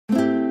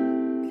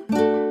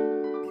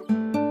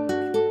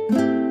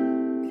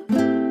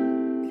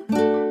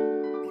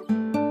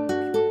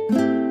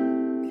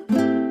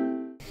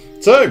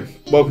So,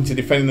 welcome to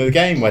Defending the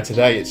Game, where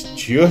today it's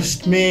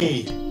just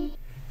me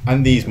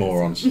and these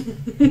morons.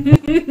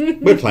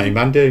 We're playing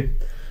Bandu.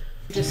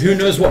 Who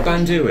knows what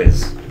Bandu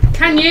is?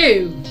 Can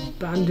you?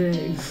 Bandu.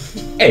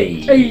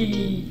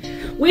 Hey.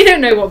 We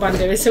don't know what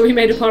Bandu is, so we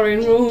made up our own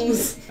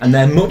rules. And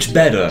they're much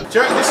better. Do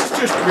you reckon this is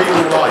just real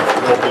life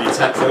wobbly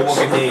Tetris? No one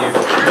can hear you.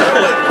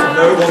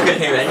 No one can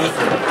hear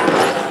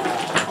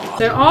anything.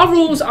 So our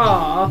rules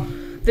are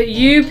that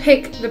you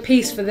pick the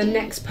piece for the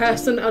next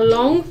person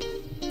along,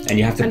 And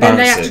you have to and then balance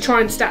they have it. to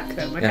try and stack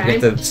them, okay? You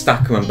have to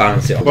stack them and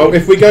balance it. Well,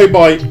 if we go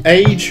by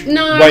age,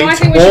 No, I weight,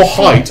 think we or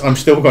should height, I'm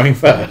still going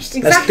first.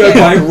 Exactly. Let's go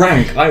by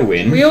rank. I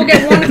win. We all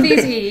get one of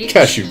these each.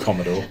 Curse you,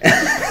 Commodore.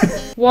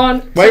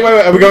 One. Wait.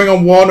 Are we going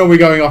on one or are we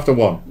going after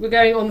one? We're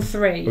going on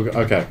three.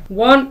 Okay.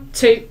 1,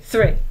 2,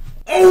 3.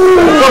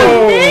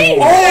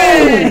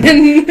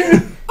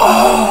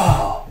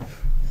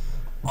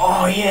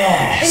 Oh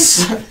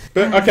yes.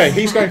 But okay,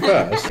 he's going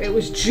first. It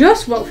was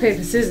just rock,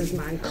 paper, scissors,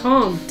 man.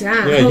 Calm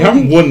down. Yeah, you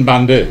haven't won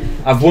Bandu.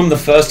 I've won the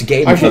first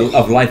game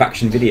of live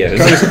action videos.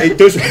 Guys, it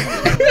does.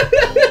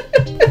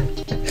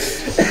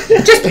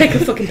 Just pick a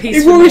fucking piece.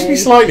 It for worries me. me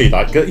slightly.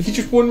 Like he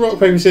just won rock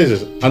paper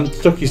scissors and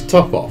took his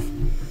top off.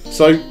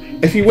 So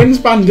if he wins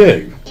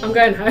Bandu, I'm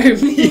going home.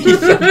 he's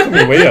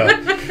coming weird.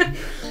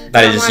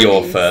 That is my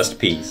your piece. first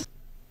piece.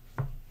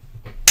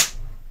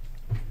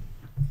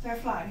 They're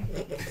flying.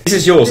 This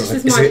is yours. This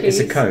is it's, my it's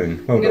a piece.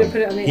 cone. Well I'm going to done.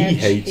 put it on the He edge.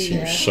 hates you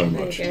here. so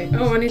There much. you go.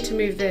 Oh, I need to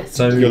move this.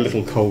 So Your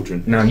little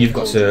cauldron. now you've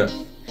got to.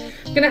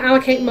 I'm going to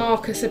allocate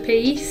Marcus a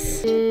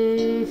piece.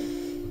 Allocate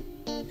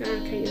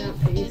that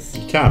piece.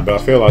 You can, but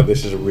I feel like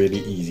this is a really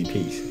easy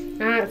piece.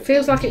 It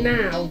feels like it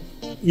now.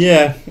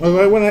 Yeah,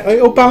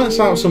 it'll balance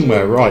out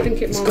somewhere, I right?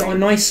 think it It's might. got a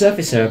nice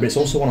surface area, but it's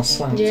also on a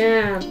slant.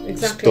 Yeah,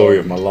 exactly. Story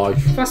of my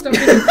life. If I stop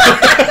doing-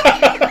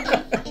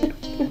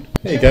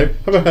 There you go.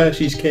 Have a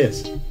Hershey's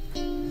kiss.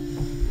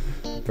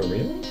 For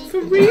real?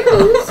 For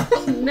reals?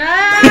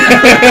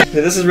 No!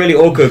 This is really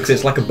awkward because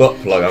it's like a butt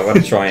plug. I've got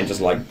to try and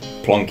just like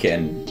plonk it,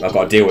 and I've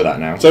got to deal with that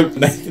now. So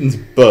Nathan's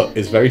butt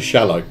is very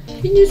shallow.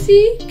 Can you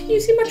see? Can you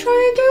see my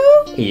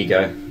triangle? Here you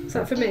go. Is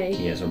that for me?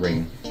 Here's a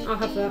ring. I'll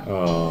have that.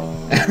 Oh.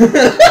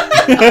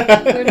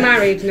 We're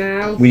married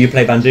now. Will you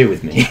play Bandu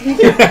with me?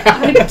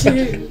 I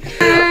do.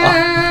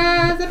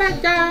 The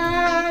bad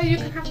guy. You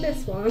can have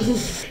this one. Do you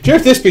know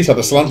if this piece had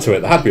a slant to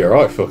it, that'd be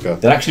alright, fucker.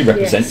 That actually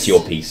represents Yes.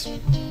 your piece.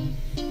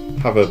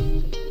 Have a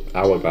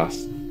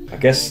hourglass. I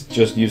guess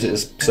just use it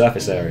as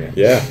surface area.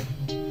 Yeah.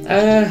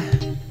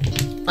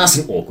 That's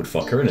an awkward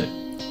fucker, isn't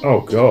it?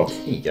 Oh god.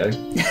 Here you go.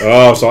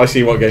 Oh, so I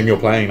see what game you're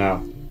playing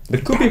now.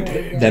 There could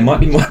be. There might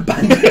be more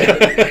Bandu.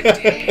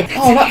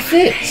 Oh, that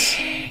fits.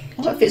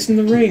 Oh, that fits in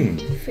the ring.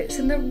 Fits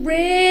in the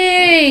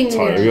ring.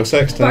 Title of your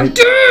sex tape.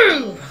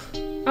 Bandu!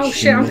 Oh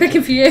shit, I'm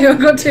picking for you. I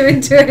got too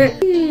into it.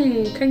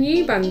 Can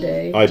you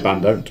Bandu? I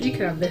don't. You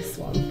can have this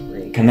one. There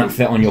you Can go. that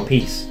fit on your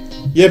piece?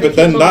 Yeah, but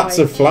then Pick that's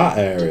a mine. flat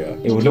area.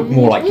 It would look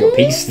more like your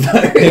piece,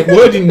 though. It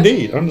would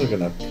indeed. I'm just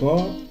gonna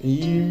plot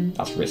you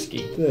That's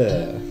risky.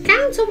 there.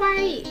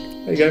 Counterweight.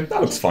 There you go.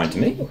 That looks fine to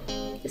me.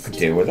 This Could is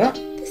deal with that.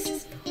 This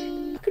is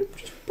fine. I could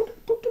just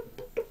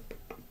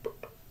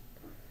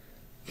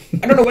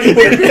I don't know where to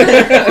put it.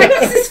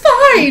 This is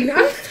fine.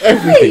 I'm fine.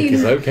 Everything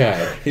is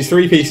okay. He's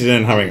 3 pieces in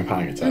and having a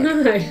panic attack.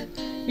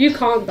 No, you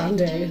can't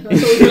Bandu.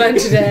 That's what we learned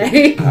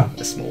today. Ah,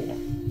 a small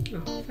one.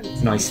 Oh,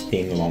 thanks. Nice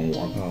thin long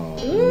one.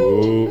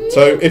 Oh.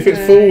 So if it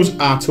falls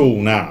at all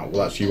now,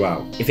 well, that's you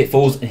out. If it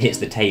falls and hits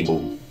the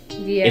table,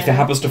 Yeah. if it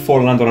happens to fall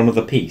and land on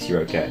another piece, you're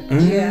okay.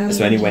 Yeah.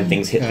 It's only when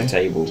things hit the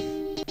table.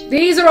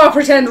 These are our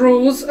pretend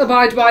rules.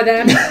 Abide by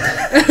them.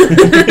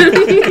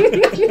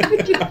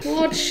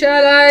 What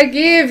shall I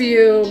give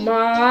you,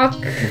 Mark?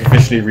 We've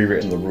officially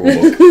rewritten the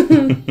rule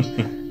book.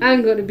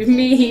 I'm going to be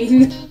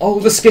mean. Oh,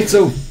 the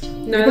Skittle!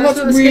 No, Yeah, but that's that's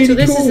not the really Skittle.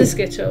 This cool. is the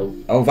Skittle.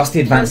 Oh, that's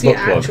the That's advanced the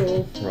butt plug.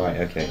 actual. Right,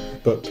 okay.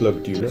 Butt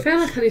plug do I that. feel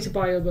like I need to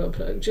buy you a butt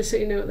plug just so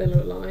you know what they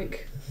look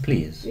like.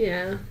 Please.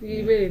 Yeah,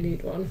 you really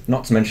need one.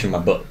 Not to mention my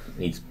butt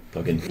needs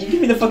plugging.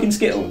 Give me the fucking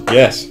Skittle.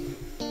 Yes.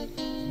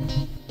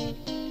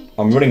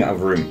 I'm running out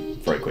of room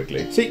very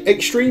quickly. See,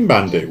 Extreme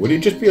Bandu, would it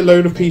just be a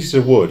load of pieces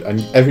of wood and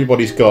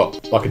everybody's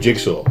got like a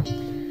jigsaw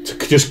to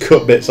just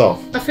cut bits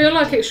off? I feel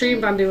like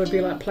Extreme Bandu would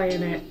be like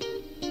playing it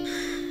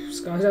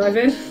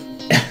skydiving.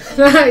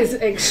 That is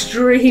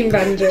Extreme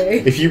Bandu.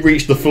 If you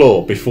reach the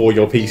floor before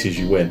your pieces,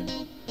 you win.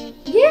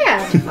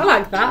 Yeah, I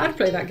like that. I'd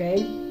play that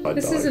game. I'd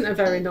This dive. isn't a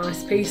very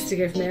nice piece to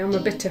give me. I'm a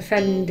bit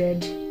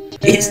offended.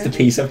 It's the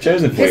piece I've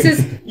chosen for This you. is,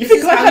 You this think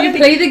is I how had you a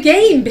play the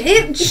game,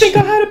 bitch. You think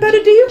I had a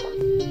better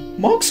deal?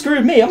 Mark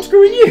screwed me, I'm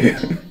screwing you.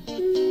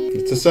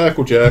 It's a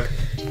circle jerk.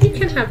 You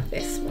can have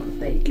this one.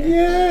 There you go.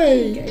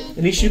 Yay! There you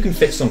At least you can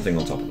fit something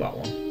on top of that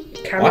one.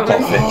 go. I Cannot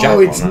can't fit Jack Oh,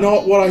 on it's that.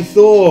 not what I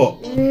thought.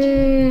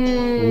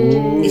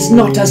 It's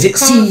not as it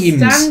Can't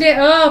seems. stand it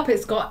up.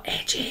 It's got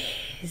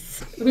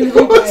edges. We've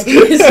all got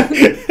edges.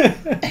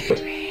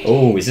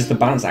 Oh, is this the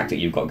balance act that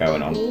you've got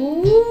going on?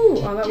 Ooh,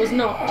 oh, that was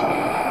not.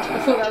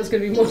 I thought that was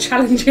going to be more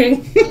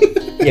challenging.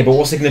 Yeah, but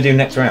what's it going to do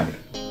next round?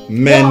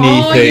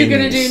 Many What are things. you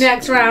going to do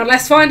next round?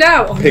 Let's find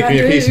out. Pick me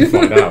a piece and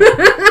find out.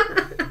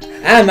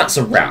 And that's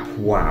a wrap.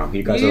 Wow,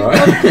 you guys You've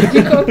alright?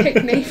 You've got to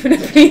pick Nathan a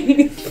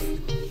piece.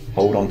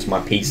 Hold on to my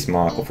piece,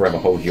 Mark, or forever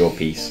hold your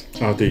piece.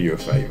 I'll do you a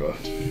favour.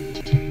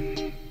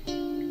 I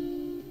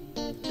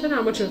don't know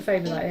how much of a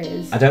favour that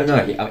is. I don't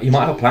know. He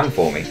might have a plan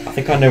for me. I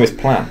think I know his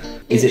plan.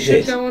 Is it should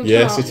this? go on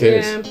Yes, top, it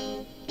is.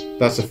 yeah.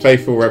 That's a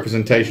faithful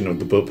representation of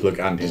the butt plug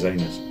and his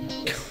anus.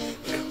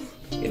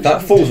 If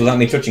that falls without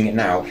me touching it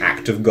now,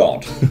 act of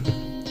God.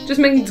 Just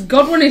means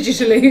God wanted you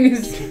to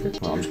lose.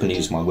 Well, I'm just going to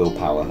use my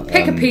willpower.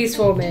 Pick a piece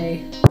for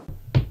me.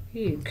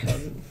 You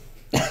cunt.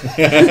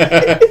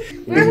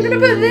 Where am I going to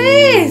put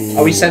this?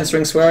 Are we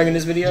censoring swearing in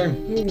this video?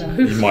 No.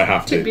 You might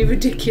have It'd to. be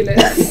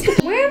ridiculous.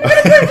 Where am I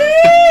going to put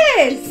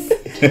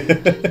this?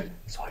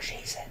 That's what she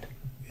said.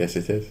 Yes,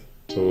 it is.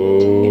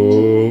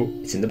 Oh.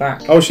 It's in the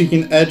back. Oh, she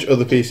can edge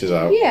other pieces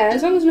out. Yeah,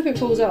 as long as nothing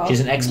falls off. She's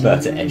an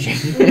expert at edging.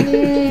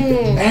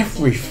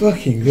 Every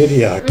fucking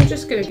video. I'm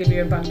just going to give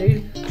you a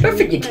Bandu. I don't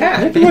think you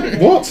can.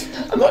 What?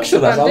 I'm not sure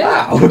that's Bandu.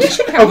 allowed. Yes,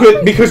 you can. Oh,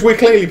 good, because we're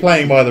clearly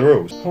playing by the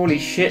rules. Holy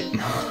shit.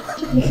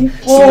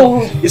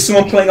 Oh. Is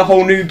someone playing a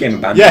whole new game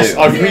of Bandu? Yes,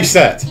 I've Yeah.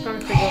 reset. Trying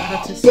to figure out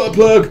how to... Butt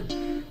plug.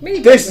 Me,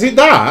 This is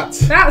that.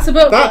 That's a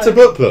butt plug. That's a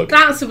butt plug.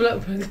 That's a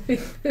butt plug.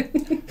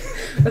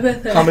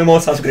 How many more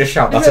times are we going to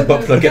shout that's a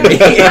butt plug at me?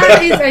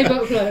 That is a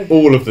butt plug.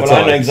 All of the Well,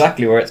 time. I know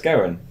exactly where it's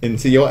going.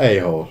 Into your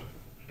a-hole.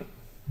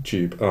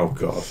 Tube. Oh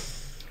god.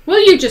 Will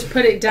you just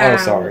put it down? Oh,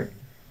 sorry.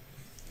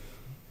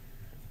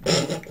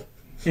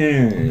 Yeah.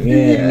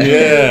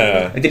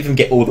 Yeah. I didn't even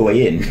get all the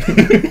way in.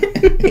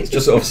 It's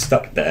just sort of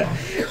stuck there.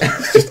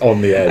 It's just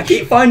on the I edge.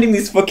 keep finding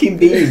these fucking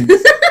beams.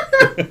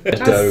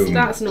 Dome.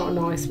 That's not a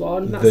nice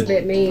one. That's The- a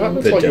bit mean. That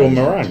looks The like your dome.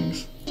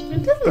 meringues.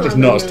 It doesn't But it's have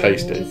not as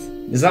meringues. tasty.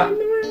 Is that?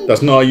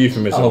 That's not a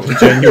euphemism Oh. for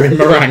genuine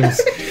meringues.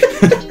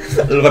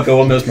 Look like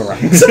all those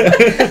meringues. Why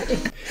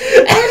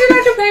did I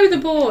have to play with the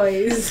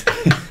boys?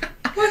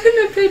 Why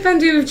couldn't I play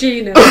Bandu with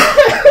Gina?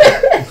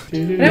 I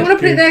don't want to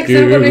put it there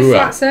because I've got no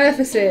flat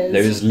surfaces.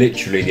 There is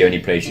literally the only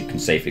place you can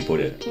safely put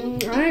it. I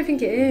don't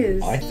think it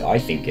is. I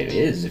think it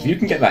is. If you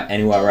can get that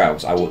anywhere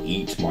else, I will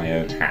eat my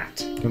own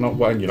hat. You're not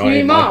wearing. You're Can not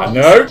you in mark?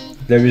 No.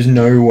 There is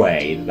no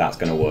way that that's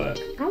going to work.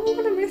 I'm not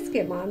going to risk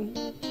it, man.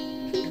 I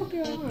think I'll be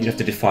alright. You'd have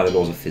to defy the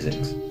laws of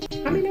physics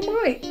I mean, I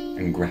might.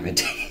 and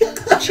gravity.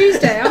 It's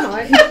Tuesday, I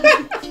might.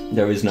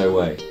 There is no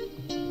way.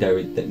 There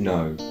is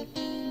no.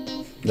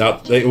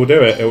 No, it will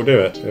do it. It will do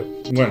it.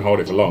 It won't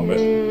hold it for long, but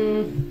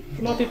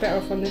Might be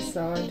better off on this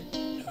side.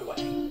 No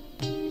way.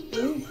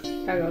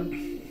 Hang on.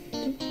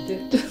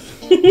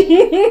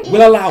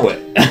 We'll allow it.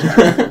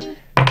 That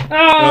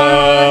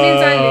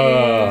means I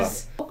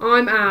lose.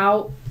 I'm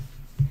out.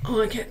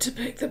 I get to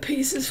pick the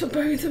pieces for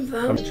both of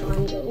them.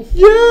 Triangle.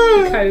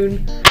 yeah.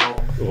 Cone.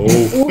 Oh.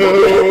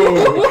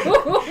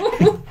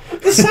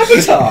 The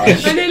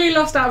sabotage. I nearly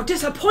lost out of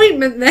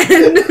disappointment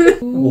then.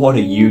 What are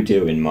you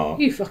doing, Mark?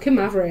 You fucking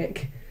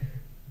maverick.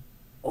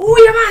 Oh,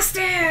 you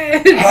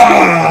bastard!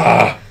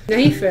 Ah.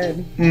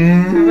 Nathan,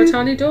 have a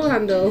tiny door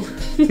handle.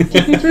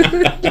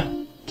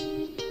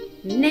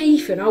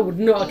 Nathan, I would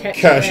not have kept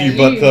Catch you you,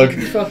 there, butt plug.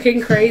 you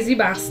fucking crazy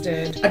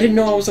bastard. I didn't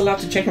know I was allowed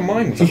to change my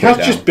mind. He has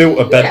just built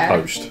a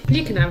bedpost.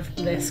 You can have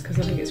this because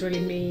I think it's really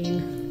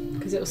mean.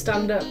 Because it'll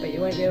stand up, but you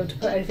won't be able to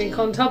put anything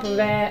on top of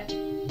it.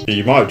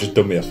 You might have just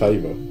done me a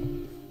favour.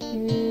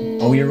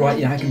 Oh, you're right.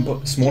 Yeah, I can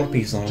put smaller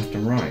pieces on left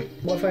and right.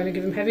 What if I only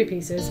give him heavy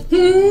pieces?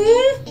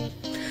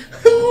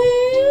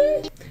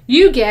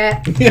 You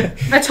get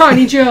a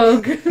tiny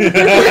jug.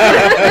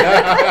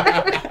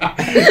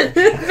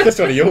 That's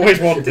what he always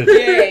wanted.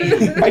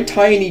 Yay! My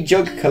tiny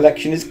jug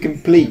collection is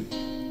complete.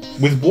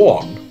 With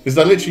one? Is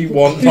there literally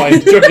one tiny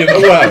jug in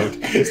the world?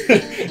 And It's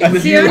then the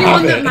you only have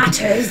one that it.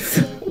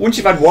 matters. Once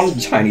you've had one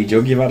tiny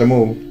jug, you've had them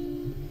all.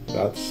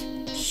 That's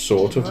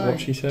sort of what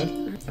she said.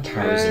 The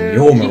powers in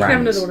your You can have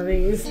meringues. another one of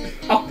these.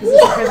 Oh, Because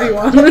it's a heavy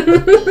one.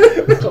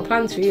 I've got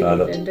plans for you,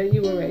 Further. Nathan. Don't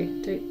you worry.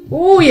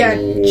 Oh, yeah,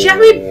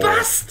 jammy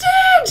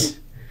bastard!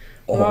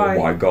 Oh Right.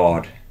 my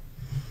god.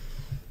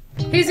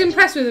 He's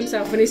impressed with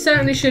himself, and he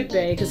certainly should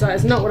be, because that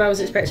is not what I was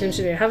expecting him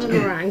to do. Have a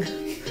meringue.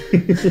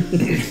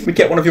 We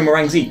get one of your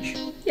meringues each.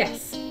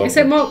 Yes.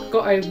 Except Mark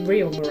got a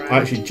real meringue. I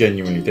actually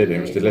genuinely did. It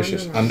was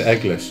delicious and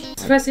eggless.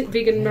 It's the first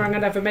vegan meringue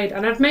I'd ever made,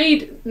 and I've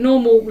made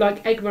normal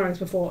like egg meringues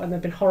before, and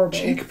they've been horrible.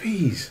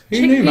 Chickpeas.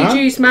 Who knew, Chickpea man?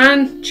 juice,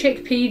 man.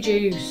 Chickpea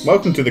juice.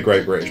 Welcome to the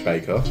Great British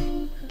Bake Off.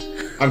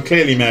 I'm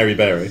clearly Mary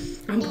Berry.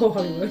 I'm poor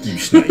Hollywood. You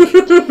snake.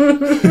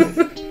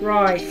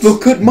 Right.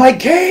 Look at my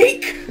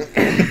cake!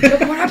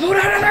 Look what I pulled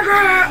out of the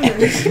ground.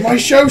 My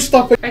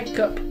showstopper. Egg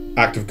cup.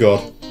 Act of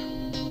God.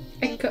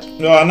 Egg cup.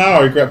 Oh, now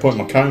I regret putting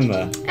my cone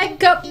there. Egg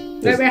cup.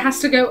 No, it has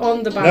to go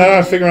on the No, band.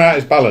 I'm figuring out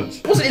its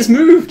balance. Wasn't his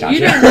move, Tasha? You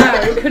don't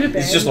know. It could have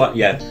been. It's just like,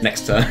 yeah,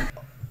 next turn.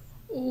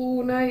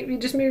 Oh no, you're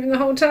just moving the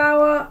whole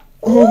tower.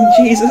 Oh,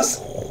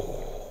 Jesus.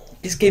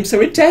 This game's so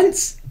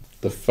intense.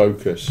 The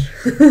focus.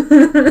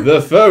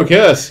 The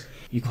focus.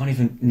 You can't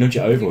even nudge it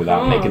over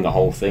without can't. making the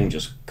whole thing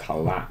just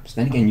collapse.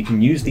 Then again, you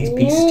can use these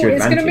pieces to Ooh, your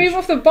it's advantage. going to move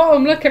off the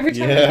bottom. Look, every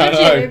time Yeah, I touch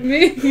I it,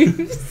 it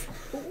moves.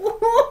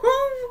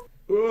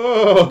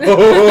 Whoa.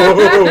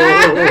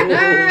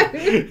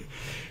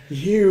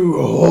 You.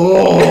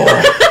 Oh.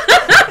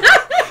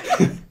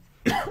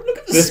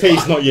 This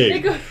piece, not you.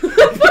 You're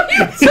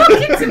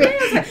talking to me.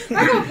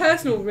 I got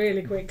personal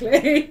really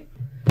quickly.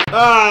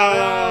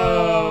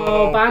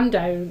 Oh, Ban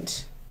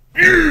don't.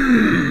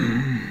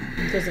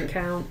 Doesn't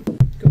count.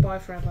 Goodbye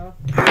forever.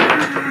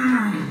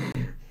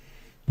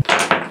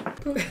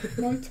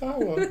 My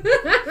tower.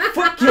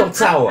 Fuck your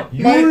tower.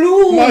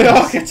 My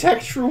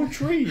architectural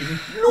dream.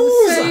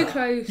 So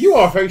close. You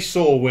are a very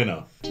sore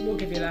winner. We'll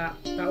give you that.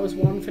 That was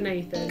one for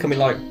Nathan. Can we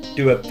like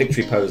do a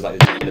victory pose like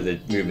the end of the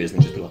movies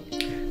and just be like?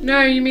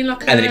 No, you mean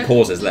like. And then it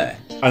pauses there.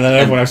 And then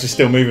everyone else is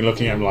still moving,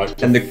 looking at him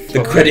like. And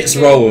the credits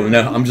roll, and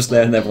I'm just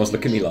there, and everyone's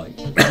looking at me like.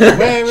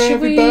 Where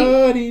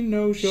everybody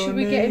knows your Should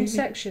we name. get him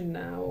sectioned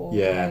now or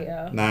Yeah,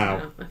 later? now.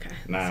 No, okay.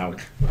 Now.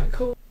 Right,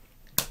 cool.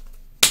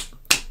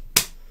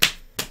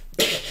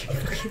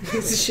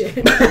 Piece of shit.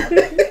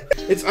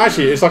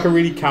 It's like a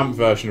really camp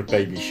version of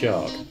Baby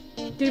Shark.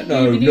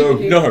 No.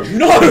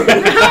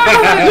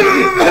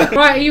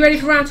 Right, are you ready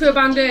for round 2 of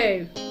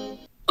Bandu?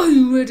 Are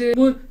you ready?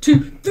 1,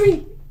 2,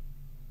 3.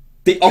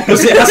 The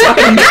opposite has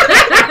happened.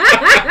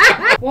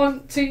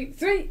 1, 2,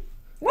 3.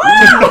 1,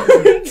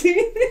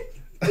 2.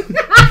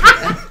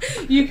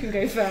 You can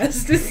go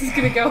first. This is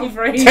going to go on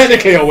for ages.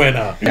 Technically a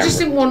winner. I just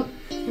didn't want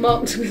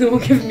Mark to be the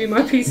one giving me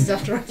my pieces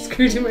after I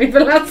screwed him over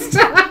last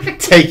time.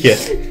 Take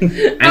it.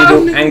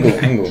 Angle.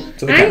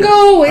 To the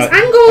Angle! It's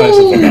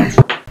angle!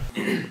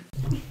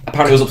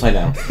 Apparently it was upside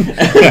down.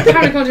 Apparently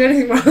I can't do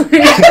anything wrong.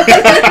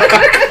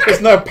 There's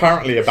no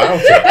apparently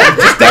about it. I've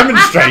just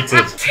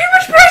demonstrated. Too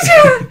much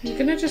pressure! You're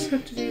going to just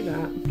have to do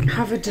that.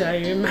 Have a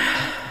dome.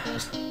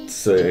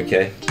 So,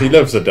 okay. He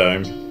loves a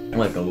dome. I'm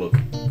like, go look.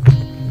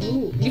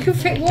 Ooh, you can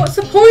fit. What's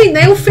the point?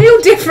 They all feel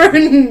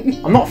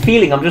different. I'm not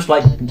feeling, I'm just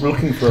like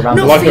looking for a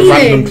random. Like a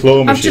random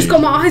claw machine. I've just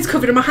got my eyes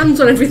covered and my hands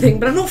on everything,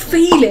 but I'm not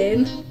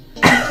feeling.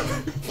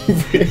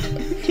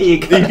 You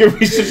give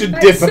me such a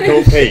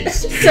difficult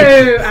piece.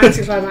 So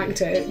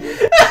anticlimactic.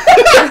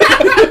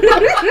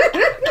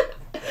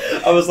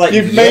 I was like,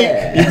 You've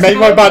made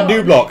my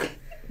Bandu block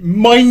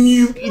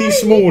minutely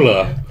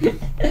smaller.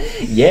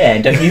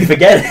 Yeah, don't you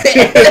forget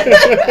it.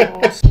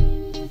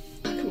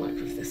 I can work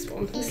with this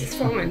one. This is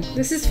fine.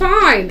 This is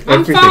fine. I'm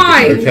Everything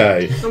fine. is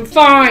okay. I'm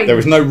fine. There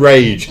is no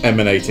rage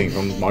emanating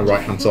from my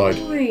right hand side.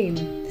 Fine.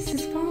 This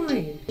is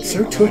fine.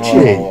 So touchy.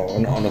 Oh,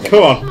 not another.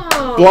 Come on.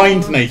 Aww.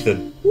 Blind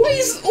Nathan. What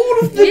is all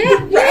of the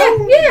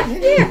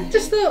Yeah.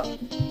 Just thought,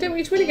 don't want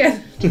you to win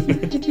again.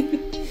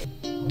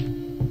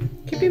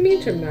 Keep being mean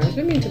to him now. He's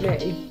been mean to me.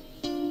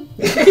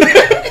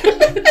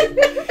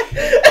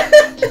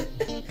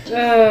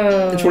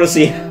 I just want to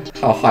see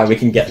how high we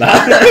can get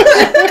that.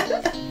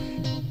 What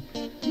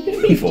are you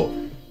getting me for?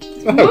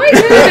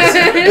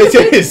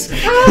 It is.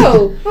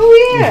 Oh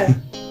yeah.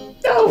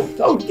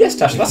 Oh, yes,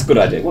 Tasha, that's a good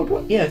idea.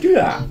 What? Yeah, do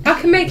that. I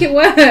can make it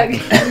work,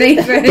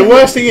 Nathan. The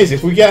worst thing is,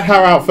 if we get her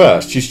out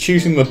first, she's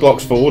choosing the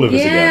blocks for all of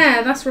us again.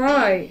 Yeah, that's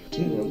right.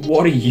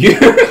 What are you?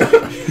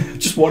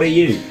 Just what are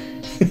you?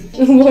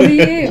 What are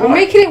you? I'm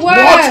making it work.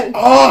 What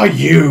are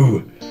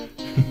you?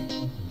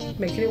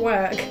 Making it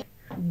work.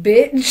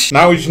 Bitch.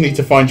 Now we just need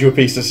to find you a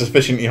piece that's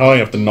sufficiently high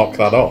enough to knock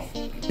that off.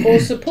 Or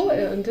support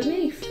it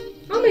underneath.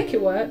 I'll make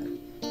it work.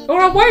 Or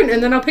I won't,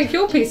 and then I'll pick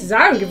your pieces.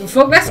 I don't give a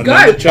fuck. Let's And go.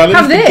 then the challenge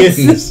Have this.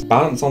 begins.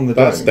 Balance on the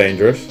That's dome.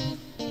 dangerous.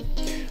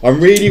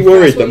 I'm really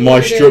worried what that you my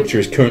wanna do. structure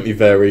is currently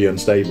very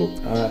unstable.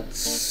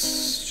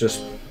 Let's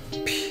just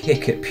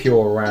pick it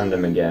pure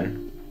random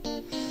again.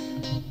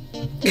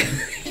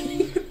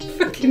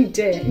 Fucking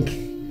dick.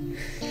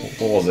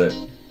 What was it?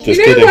 Just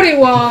you know kidding.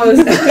 what it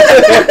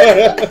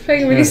was?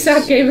 Playing a really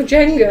sad game of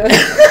Jenga.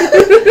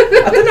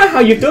 I don't know how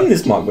you've done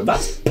this, Mark, but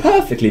that's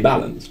perfectly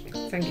balanced.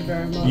 Thank you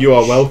very much. You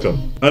are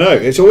welcome. I know,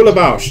 it's all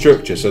about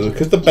structure, so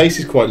because the base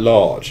is quite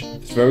large,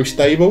 it's very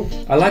stable.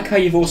 I like how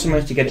you've also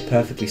managed to get it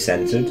perfectly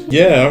centered.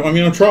 Yeah, I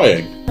mean, I'm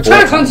trying. I'm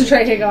trying to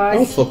concentrate here, Oh,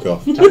 guys. fuck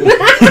off.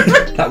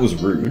 That was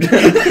rude.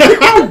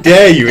 How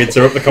dare you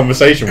interrupt the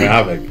conversation we're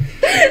having?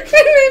 It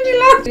made me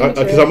laugh.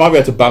 Because I might be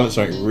able to balance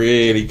something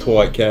really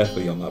quite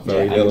carefully on that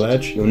very little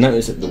edge. You'll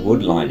notice that the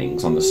wood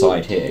linings on the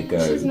side here go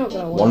is not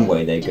gonna work. one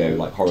way they go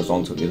like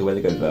horizontal, the other way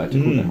they go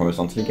vertical, and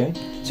horizontally again.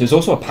 So it's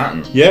also a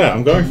pattern. Yeah,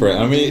 I'm going for it.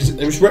 I mean,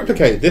 it was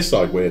replicated this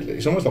side weirdly.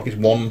 It's almost like it's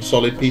one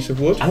solid piece of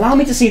wood. Allow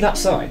me to see that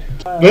side.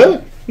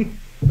 Really?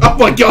 Oh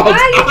my god!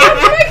 Ah, you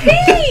knocked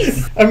my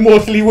piece! I'm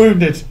mortally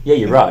wounded. Yeah,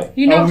 you're right.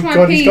 You knocked my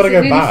God, he's piece, gotta it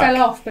go nearly back. fell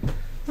off. But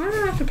why do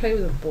I have to play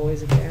with the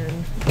boys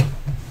again?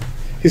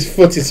 His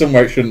foot is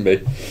somewhere it shouldn't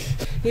be.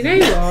 You know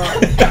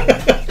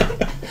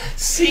what?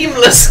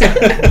 Seamless.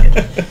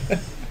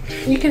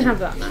 You can have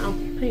that now.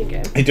 There you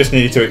go. He just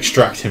needed to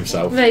extract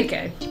himself. There you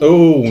go.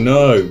 Oh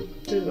no.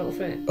 Does not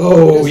fit.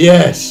 Oh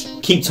yes.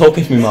 Keep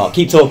talking for me, Mark.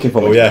 Keep talking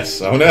for me. Oh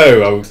yes. Oh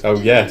no. Oh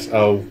yes.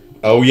 Oh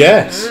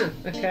yes. Ah,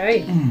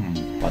 okay.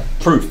 Like,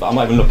 proof that I'm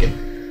not even looking.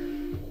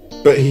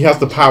 But he has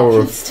the power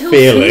of Still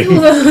feeling.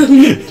 feel them.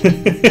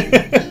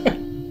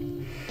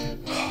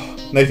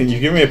 Nathan,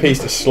 you've given me a piece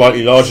that's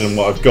slightly larger than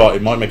what I've got.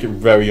 It might make it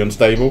very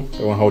unstable.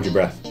 Go on, hold your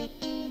breath.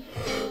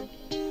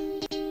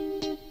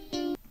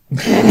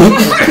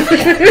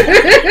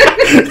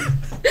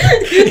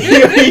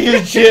 You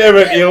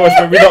legitimately almost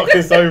made me knock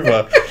this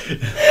over.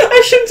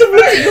 I shouldn't have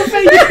looked at your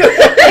face.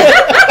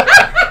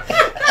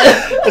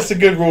 That's a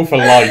good rule for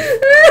life.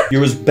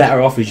 You're as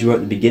better off as you were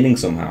at the beginning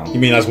somehow. You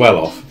mean as well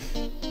off?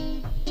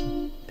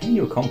 Paying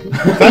you a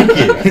compliment. Thank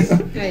you.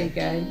 There you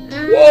go.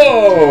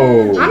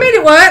 Whoa! I made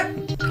it work.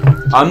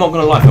 I'm not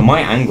gonna lie, for my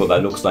angle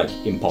that looks like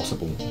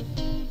impossible.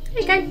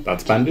 There you go.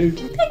 That's Bandu.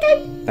 There you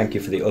go. Thank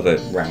you for the other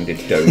rounded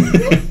dome.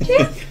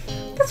 Yeah,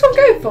 that's what I'm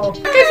going for.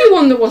 I gave you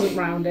one that wasn't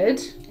rounded.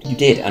 You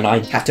did, and I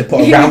had to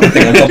put a rounded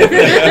thing on top of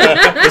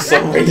it for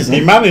some reason. He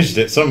managed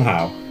it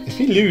somehow. If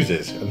he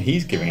loses and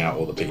he's giving out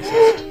all the pieces.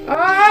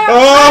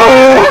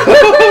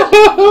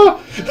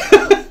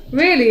 Oh!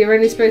 Really? You're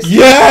only supposed to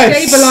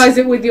stabilise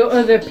it with your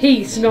other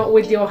piece, not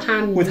with your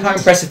hand. With how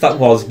impressive that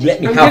was,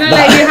 let me I'm have gonna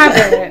that. let you have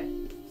it.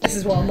 This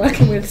is what I'm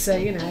working with, so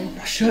you know.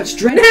 My shirt's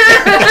drenched.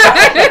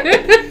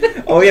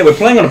 Oh yeah, we're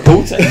playing on a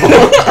pool table.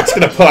 It's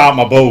going to pull out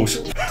my balls.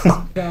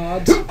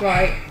 God.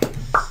 Right.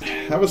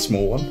 Have a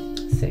small one.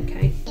 It's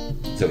okay.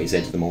 So he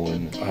said to them all,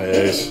 isn't it? Oh, it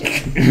is.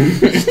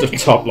 It's the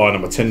top line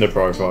of my Tinder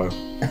profile.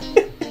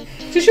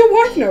 Does your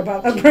wife know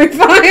about that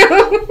profile?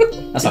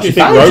 That's how Who she do you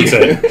think found wrote you.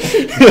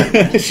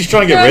 it? She's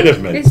trying to get rid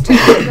of me. It's too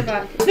at the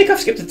back. I think I've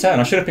skipped a turn.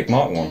 I should have picked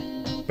Mark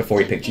one before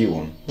he picked you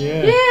one.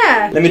 Yeah.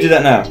 Yeah. Let me do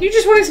that now. You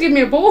just wanted to give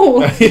me a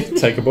ball.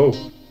 Take a ball.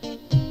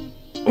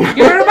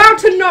 You're about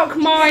to knock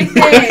my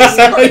thing.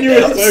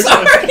 I'm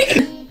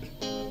sorry.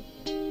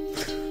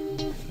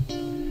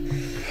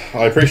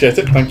 I appreciate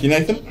it. Thank you,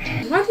 Nathan.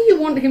 Why do you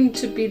want him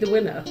to be the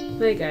winner?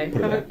 There you go.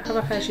 Put it Have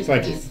a Hershey's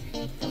Thank Kiss.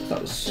 That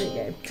was... There you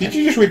go. Did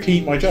you just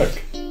repeat my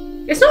joke?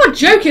 It's not a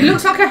joke. It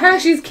looks like a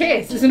Hershey's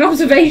Kiss. It's an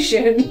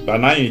observation. But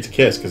now you need to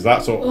kiss because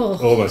that's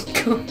almost.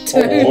 God,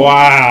 don't.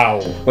 Wow.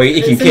 Well,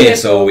 you can It's a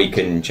kiss, nipple. or we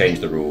can change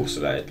the rules so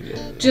that.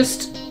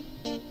 Just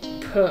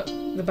put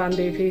the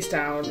Bandu piece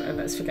down and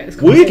let's forget this.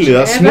 Weirdly,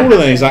 that's conversation ever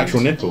smaller than his happened.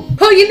 actual nipple.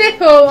 Put your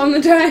nipple on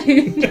the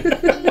dome.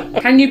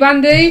 Can you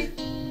Bandu?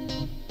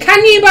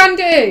 Can you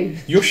Bandu?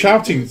 You're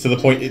shouting to the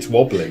point it's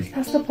wobbling.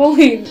 That's the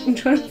point. I'm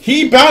trying to...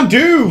 He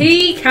Bandu!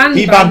 He can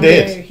He Bandu.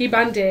 banded. He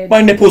banded.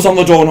 My nipple's on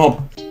the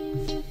doorknob.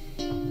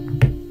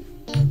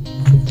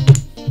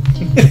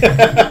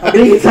 I'm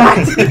being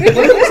attacked.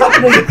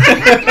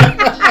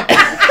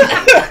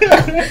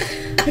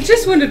 I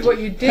just wondered what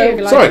you did.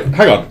 Like, Sorry,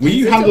 hang on. Were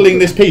you handling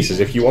this piece as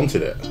if you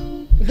wanted it?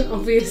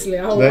 obviously,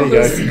 I There you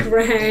was.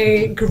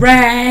 go.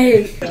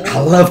 Great. I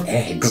love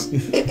eggs.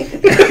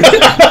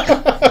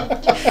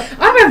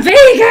 I'm a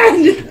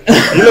vegan.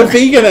 You love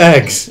vegan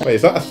eggs. Wait,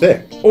 is that a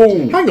thing?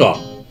 Oh, Hang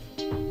on.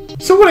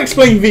 Someone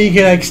explain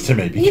vegan eggs to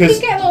me, You because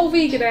can get little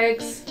vegan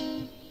eggs.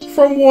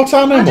 from what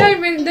I animal? don't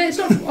really. It's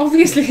not.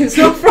 Obviously, it's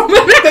not from.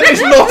 Then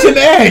it's not an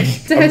egg!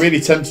 Dead. I'm really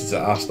tempted to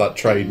ask that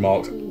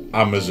trademarked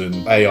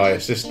Amazon AI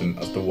assistant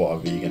as to what a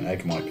vegan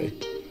egg might be.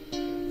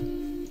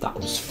 that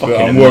was fucking.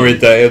 But I'm amazing. worried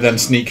that it'll then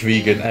sneak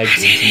vegan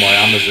eggs into my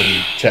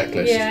Amazon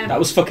checklist. Yeah. That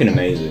was fucking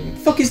amazing.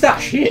 Fuck is that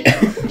shit?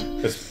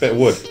 It's a bit of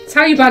wood. It's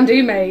how you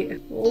Bandu,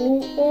 mate.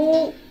 Oh,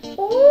 oh,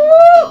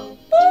 oh.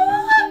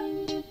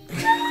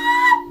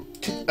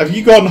 Have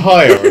you gone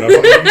higher? And I've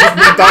just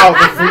moved out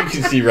the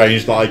frequency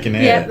range that I can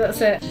hear. Yeah,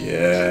 that's it.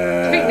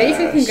 Yeah. I think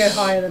Nathan can go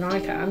higher than I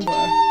can.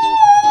 But...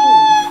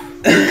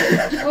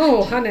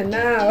 Oh, Hannah,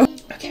 now.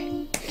 Okay.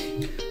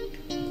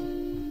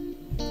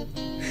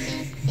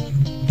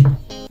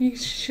 You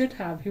should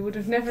have. You would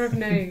have never have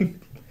known.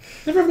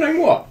 Never have known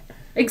what?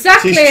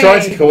 Exactly. She's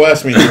trying to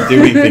coerce me into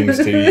doing things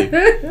to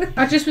you.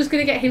 I just was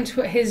going to get him to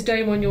put his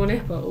dome on your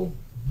nipple,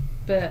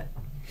 but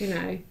you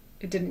know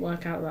it didn't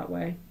work out that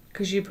way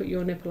because you put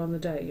your nipple on the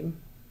dome.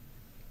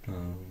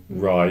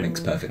 Right. Makes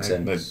perfect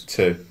sense.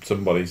 To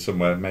somebody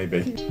somewhere,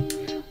 maybe.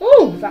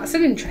 Oh, that's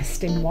an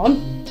interesting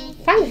one.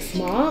 Thanks,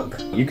 Mark.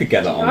 You could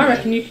get that on. I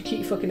reckon you could keep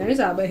your fucking nose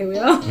out, but here we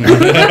are.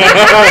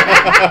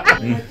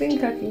 I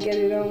think I can get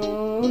it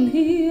on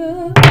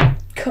here.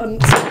 Cunt.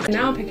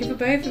 Now I'm picking for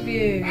both of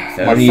you.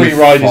 My free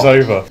ride is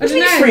over. I don't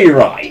know. Free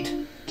ride?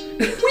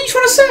 What are you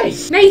trying to say?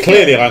 Nathan.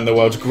 Clearly, I'm the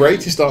world's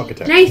greatest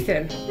architect.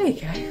 Nathan. There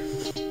you go. What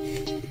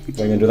are you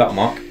going to do with that,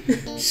 Mark?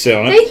 Sit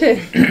on it. Nathan.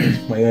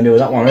 What are you going to do with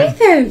that one, eh?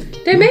 Nathan.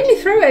 Don't make me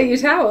throw it at your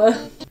tower.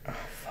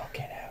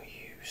 Fucking hell,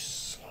 you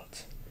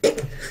slut.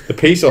 The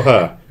piece or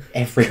her?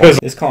 Everybody.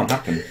 This can't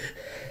happen.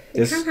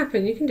 It can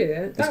happen. You can do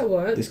it. That'll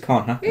work. This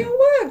can't happen. It'll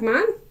work,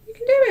 man. You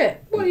can do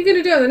it. What are you going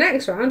to do on the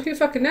next round? Who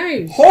fucking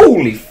knows?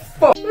 Holy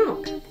fuck!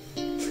 Mark.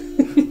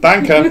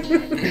 Banker.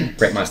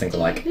 Great minds think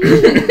alike.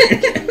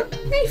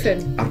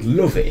 Nathan. I'd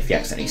love it if you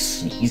accidentally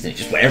sneezed and it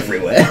just went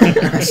everywhere.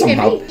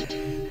 Somehow.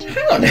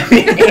 Hang on.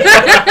 Hang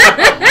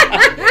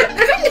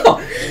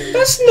on.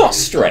 That's not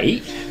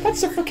straight.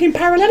 That's a fucking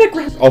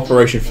parallelogram.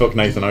 Operation Fuck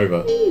Nathan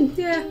Over.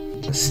 Yeah.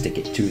 Stick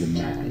it to the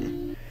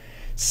man.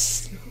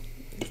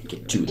 Stick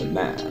it to the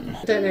man.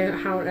 I don't know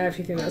how on earth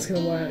you think that's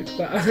going to work,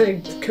 but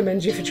I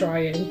commend you for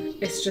trying.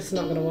 It's just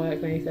not going to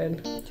work, Nathan.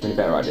 Do you have any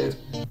better ideas?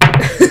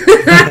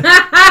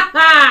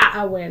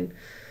 I win.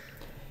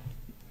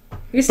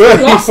 You still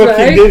You lost though.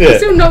 fucking did You it.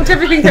 still knocked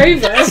everything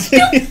over.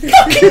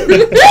 Fucking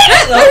didn't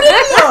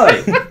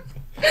I?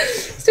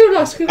 Still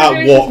lost. At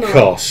Congratulations, what Mark.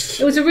 cost?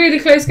 It was a really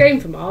close game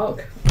for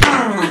Mark.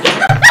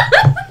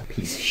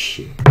 Piece of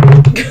shit.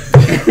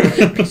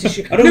 Piece of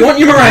shit. I don't want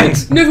you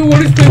around. Never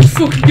wanted to play this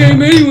fucking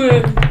game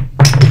anyway.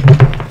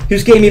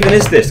 Whose game even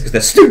is this? Because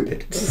they're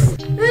stupid.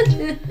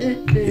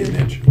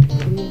 Image.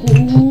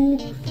 Ooh,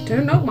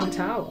 don't knock my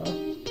tower.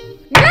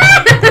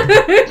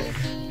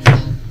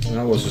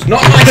 That was just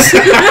not nice.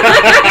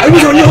 I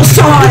was on your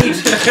side.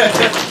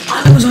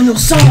 I was on your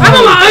side. I'm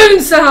on my own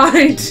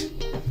side.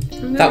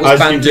 That was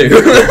Bandu.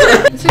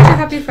 Such a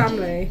happy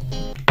family.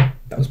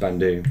 That was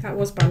Bandu. That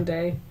was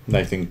Bandu.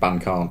 Nathan ban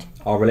can't.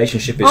 Our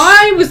relationship is.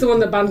 I was the one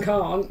that ban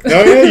can't.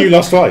 Oh yeah, you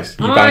lost twice.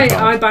 You ban I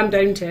can't.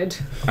 ban-don'ted.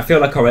 I feel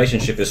like our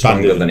relationship is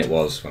Bandu. stronger than it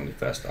was when we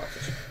first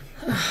started.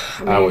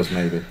 Hours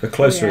maybe. We're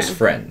closer Yeah. as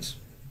friends.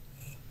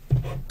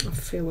 I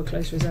feel we're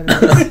closer as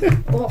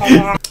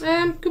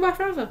enemies. Goodbye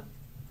forever.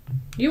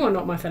 You are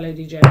not my fellow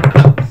DJ.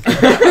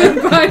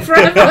 Goodbye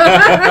forever.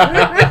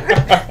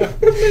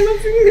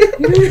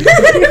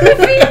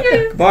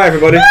 Bye,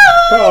 everybody.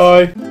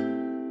 Bye.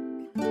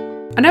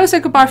 I never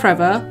said goodbye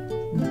forever,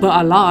 but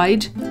I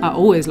lied. I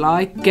always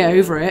lie. Get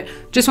over it.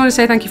 Just want to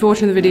say thank you for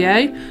watching the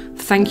video.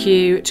 Thank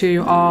you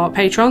to our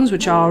patrons,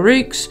 which are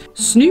Rooks,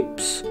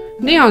 Snoops,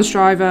 Neon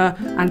Striver,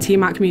 and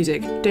T-Mac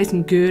Music. Did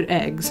some good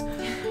eggs.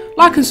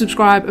 Like and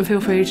subscribe, and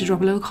feel free to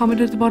drop a little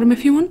comment at the bottom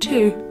if you want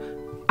to.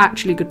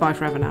 Actually, goodbye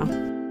forever now.